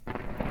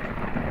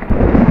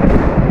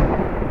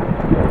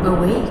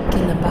Awake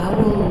in the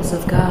bowels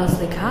of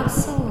Garsley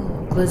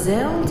Castle,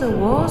 Griselda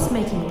was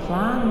making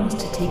plans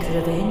to take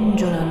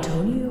revenge on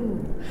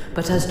Antonio,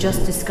 but has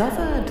just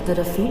discovered that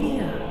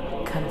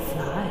Ophelia can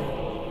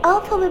fly. I'll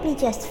probably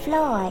just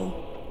fly.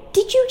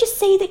 Did you just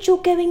say that you're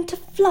going to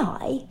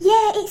fly?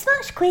 Yeah, it's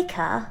much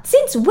quicker.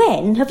 Since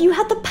when have you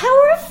had the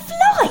power of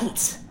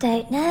flight?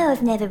 Don't know,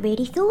 I've never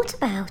really thought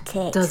about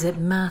it. Does it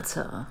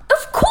matter?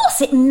 Of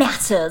course it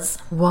matters.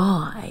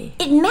 Why?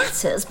 It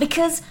matters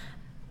because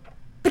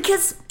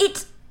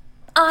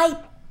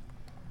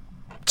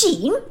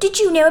Jean, did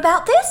you know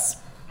about this?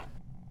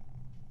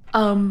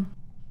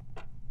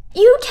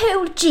 You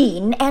told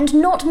Jean and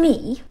not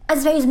me. I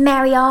suppose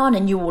Mariana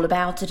knew all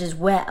about it as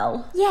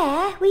well.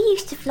 Yeah, we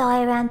used to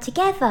fly around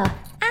together.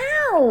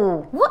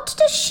 Ow! What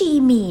does she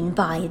mean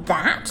by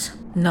that?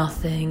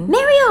 Nothing.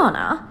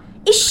 Mariana,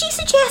 is she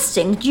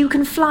suggesting that you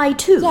can fly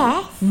too?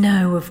 Yes.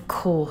 No, of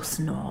course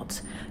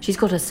not. She's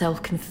got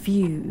herself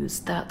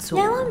confused, that's all.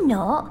 No, I'm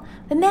not.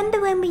 Remember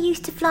when we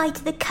used to fly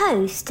to the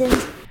coast and...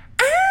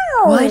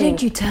 Ow! Why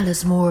don't you tell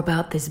us more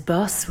about this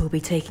bus we'll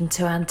be taking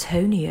to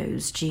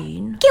Antonio's,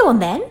 Jean? Go on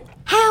then.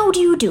 How do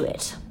you do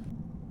it?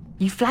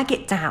 You flag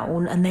it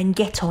down and then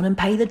get on and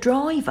pay the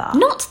driver.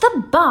 Not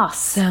the bus.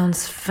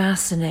 Sounds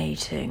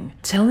fascinating.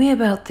 Tell me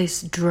about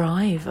this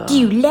driver. Do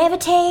you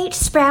levitate,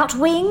 sprout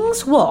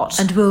wings, what?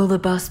 And will the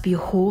bus be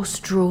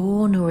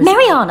horse-drawn or is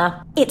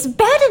Mariana, it's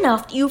bad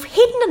enough that you've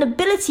hidden an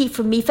ability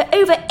from me for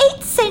over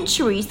 8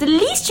 centuries. The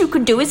least you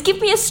can do is give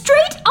me a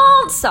straight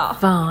answer.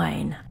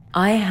 Fine.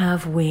 I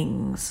have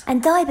wings.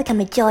 And I become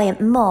a giant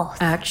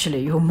moth.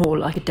 Actually, you're more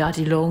like a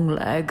daddy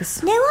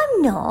longlegs. No,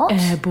 I'm not.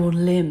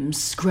 Airborne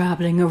limbs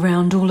scrabbling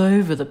around all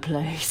over the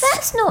place.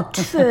 That's not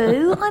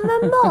true. I'm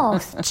a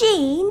moth.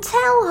 Jean,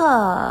 tell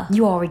her.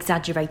 You are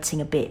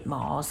exaggerating a bit,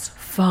 Mars.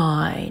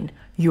 Fine.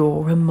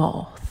 You're a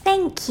moth.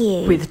 Thank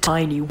you. With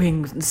tiny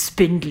wings and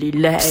spindly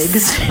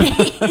legs.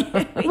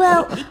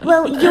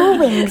 Well, your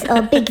wings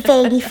are big,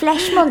 veiny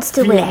flesh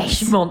monster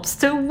Flesh wings.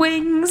 monster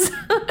wings.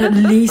 At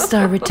least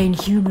I retain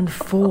human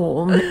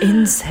form.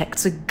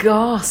 Insects are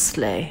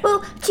ghastly.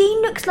 Well,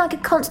 Jean looks like a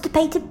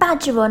constipated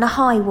badger on a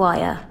high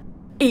wire.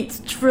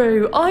 It's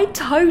true. I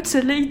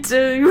totally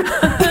do.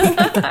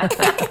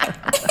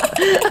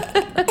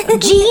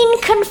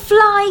 Jean can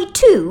fly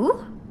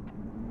too?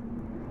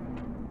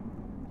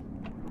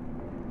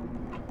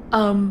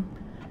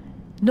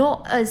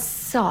 Not as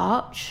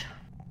such.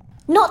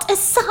 Not as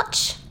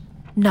such?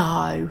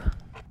 No.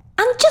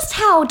 And just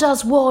how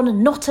does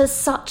one not as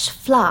such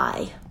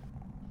fly?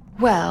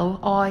 Well,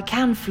 I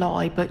can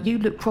fly, but you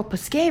look proper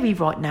scary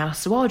right now,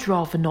 so I'd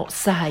rather not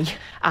say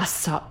as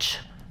such.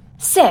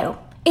 So,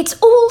 it's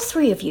all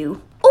 3 of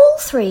you. All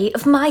 3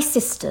 of my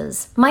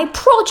sisters, my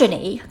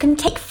progeny, can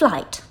take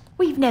flight.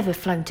 We've never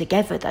flown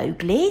together though,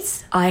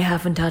 Gliz. I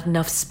haven't had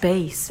enough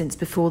space since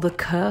before the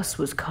curse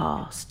was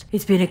cast.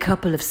 It's been a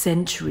couple of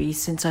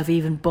centuries since I've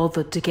even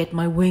bothered to get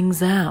my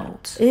wings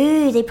out.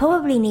 Ooh, they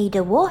probably need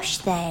a wash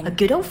A then.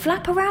 good old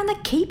flap around the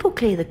keep will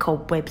clear the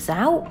cobwebs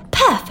out.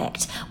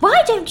 Perfect.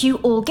 Why don't you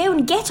all go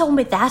and get on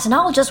with that and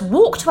I'll just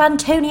walk to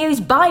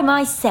Antonio's by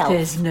myself?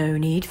 There's no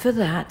need for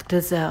that,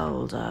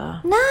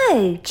 Griselda.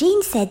 No,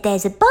 Jean said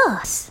there's a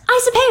bus. I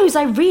suppose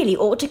I really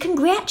ought to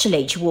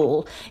congratulate you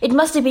all. It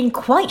must have been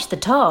quite the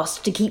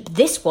task to keep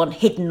this one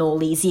hidden all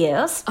these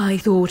years. I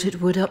thought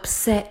it would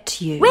upset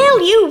you.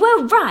 Well, you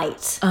were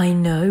right. I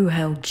know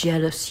how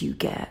jealous you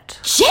get.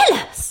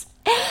 Jealous?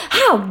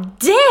 How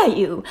dare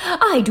you?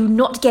 I do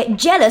not get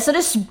jealous, and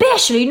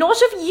especially not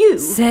of you.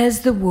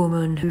 Says the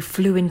woman who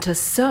flew into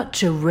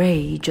such a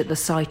rage at the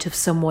sight of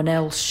someone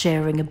else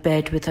sharing a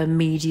bed with her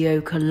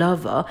mediocre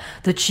lover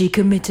that she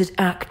committed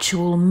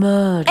actual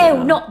murder.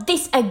 Oh, not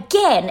this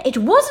again. It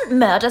wasn't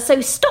murder,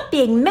 so stop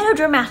being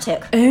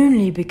melodramatic.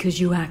 Only because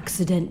you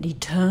accidentally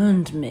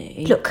turned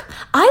me. Look,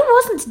 I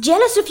wasn't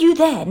jealous of you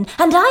then,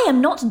 and I am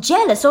not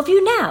jealous of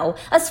you now.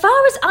 As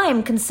far as I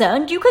am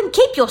concerned, you can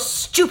keep your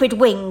stupid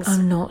wings.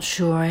 I'm not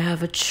sure I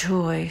have a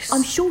choice.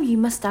 I'm sure you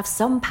must have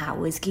some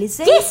powers,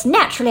 Glizzy. Yes,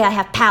 naturally I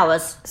have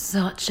powers.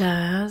 Such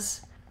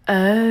as?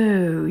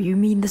 Oh, you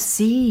mean the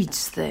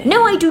seeds thing?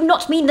 No, I do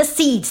not mean the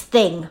seeds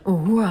thing. All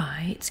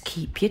right,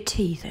 keep your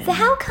teeth in. So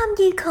how come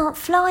you can't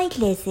fly,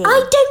 Lizzie?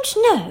 I don't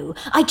know.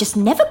 I just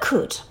never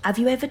could. Have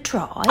you ever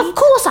tried? Of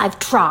course I've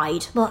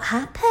tried. What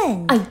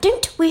happened? I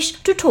don't wish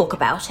to talk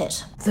about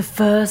it. The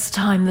first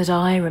time that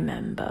I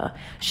remember,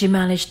 she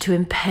managed to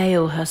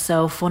impale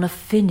herself on a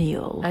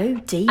finial. Oh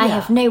dear. I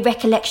have no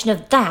recollection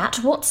of that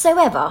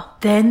whatsoever.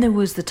 Then there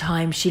was the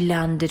time she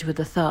landed with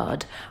a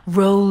thud,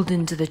 rolled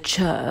into the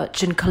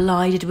church and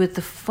collided with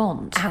the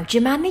font. How'd you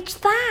manage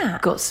that?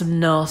 Got some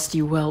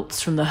nasty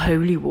welts from the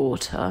holy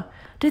water.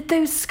 Did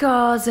those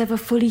scars ever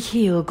fully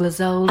heal,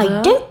 Griselda?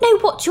 I don't know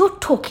what you're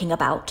talking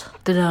about.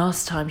 The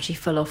last time she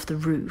fell off the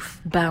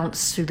roof,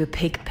 bounced through the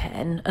pig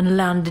pen and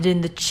landed in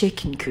the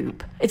chicken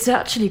coop. It's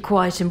actually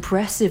quite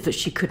impressive that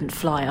she couldn't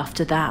fly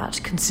after that,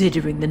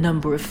 considering the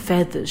number of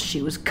feathers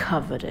she was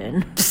covered in.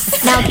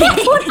 Now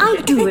that's what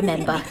I do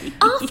remember.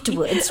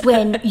 Afterwards,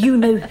 when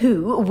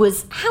you-know-who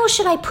was, how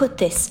should I put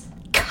this,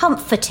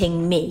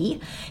 comforting me.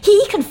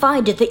 He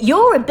confided that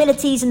your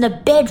abilities in the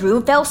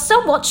bedroom fell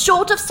somewhat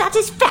short of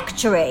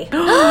satisfactory.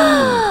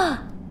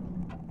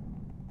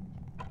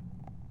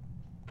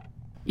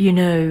 You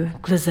know,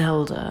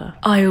 Griselda,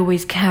 I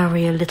always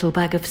carry a little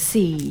bag of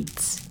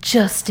seeds,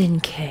 just in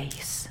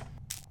case.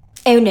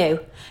 Oh no.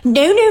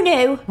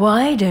 No.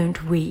 Why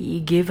don't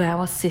we give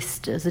our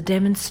sisters a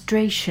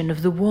demonstration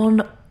of the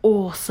one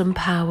awesome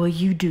power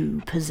you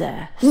do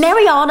possess?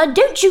 Mariana,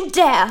 don't you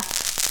dare!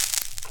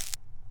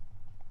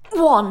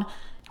 1,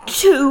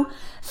 2,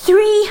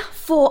 3,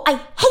 4.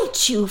 I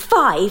hate you.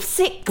 5,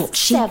 6, What's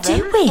she 7,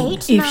 doing?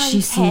 8, If 9,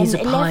 she sees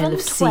 10, a pile 11,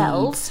 of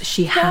 12, seeds,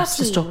 she has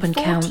to stop and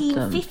 13, count 14,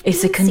 them. 15,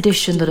 It's a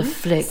condition that 16,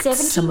 afflicts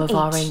 17, some of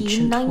our 18,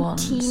 ancient 19.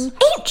 ones.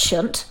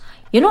 Ancient?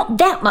 You're not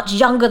that much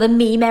younger than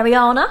me,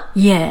 Mariana.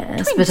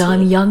 Yes, 20, but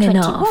I'm young 21,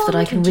 enough that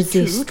I can 22,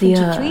 resist the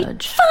 23.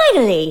 urge.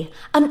 Finally!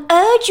 An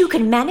urge you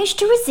can manage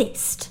to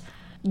resist.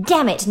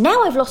 Damn it,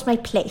 now I've lost my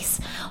place.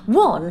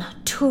 1,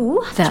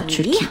 2, That 3,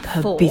 should keep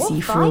her 4,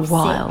 busy for a 5,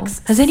 while.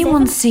 6, Has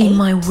anyone 7, seen 8,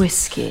 my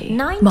whiskey?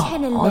 9, Mars,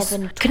 10, 11,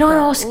 12, can I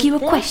ask you a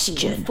 13,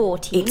 question?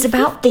 14, It's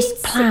about this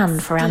 15, plan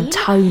for 16,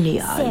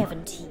 Antonio.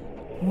 17.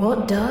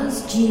 What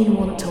does Jean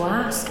want to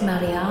ask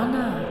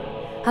Mariana?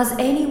 Has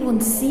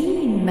anyone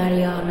seen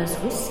Mariana's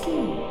whiskey?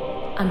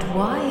 And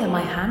why are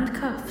my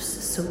handcuffs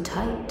so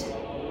tight?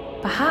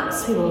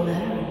 Perhaps we will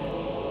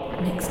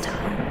learn next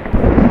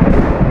time.